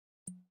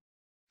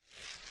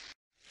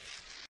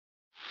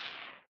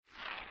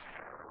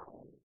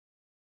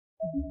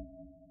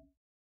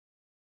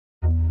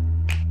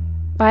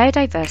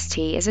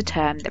Biodiversity is a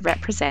term that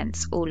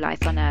represents all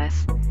life on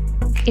Earth.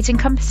 It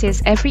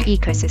encompasses every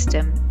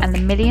ecosystem and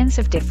the millions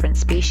of different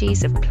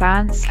species of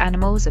plants,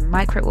 animals, and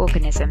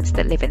microorganisms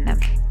that live in them.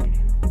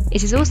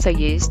 It is also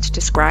used to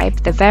describe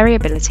the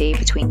variability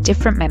between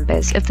different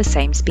members of the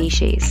same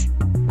species.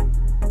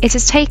 It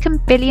has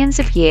taken billions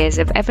of years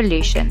of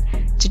evolution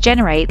to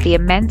generate the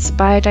immense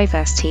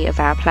biodiversity of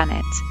our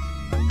planet,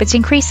 but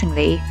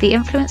increasingly the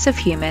influence of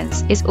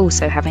humans is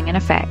also having an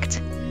effect.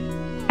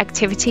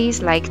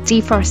 Activities like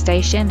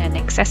deforestation and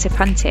excessive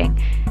hunting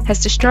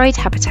has destroyed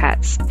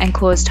habitats and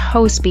caused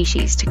whole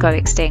species to go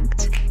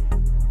extinct.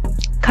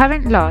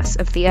 Current loss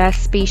of the Earth's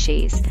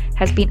species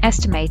has been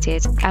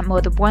estimated at more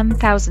than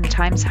 1,000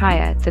 times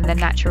higher than the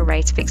natural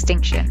rate of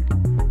extinction.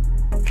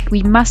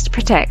 We must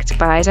protect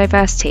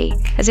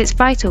biodiversity as it's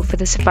vital for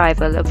the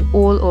survival of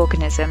all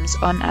organisms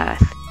on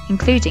Earth,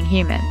 including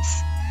humans.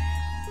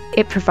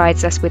 It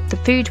provides us with the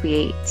food we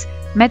eat,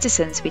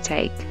 medicines we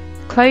take,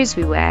 clothes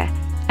we wear,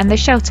 and the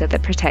shelter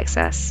that protects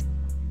us.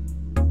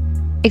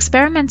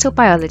 Experimental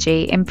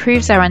biology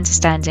improves our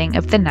understanding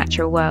of the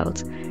natural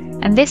world,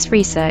 and this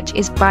research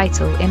is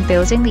vital in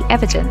building the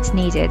evidence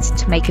needed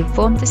to make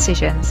informed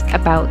decisions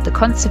about the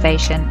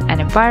conservation and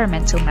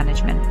environmental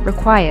management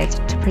required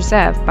to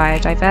preserve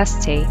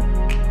biodiversity.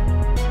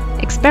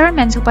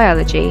 Experimental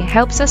biology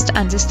helps us to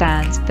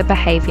understand the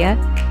behaviour,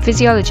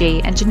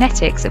 physiology and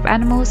genetics of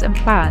animals and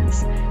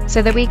plants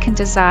so that we can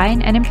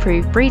design and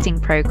improve breeding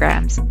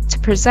programs to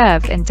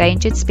preserve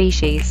endangered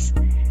species.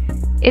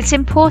 It's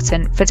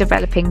important for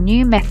developing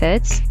new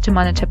methods to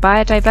monitor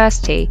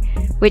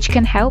biodiversity, which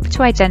can help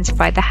to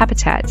identify the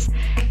habitats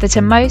that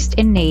are most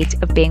in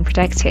need of being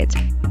protected.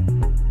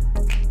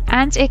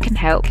 And it can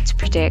help to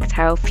predict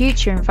how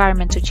future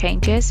environmental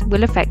changes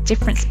will affect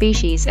different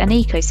species and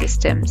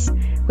ecosystems,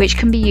 which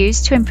can be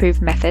used to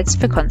improve methods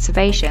for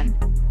conservation.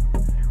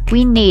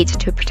 We need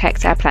to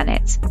protect our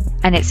planet,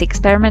 and it's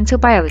experimental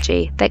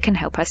biology that can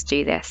help us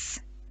do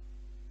this.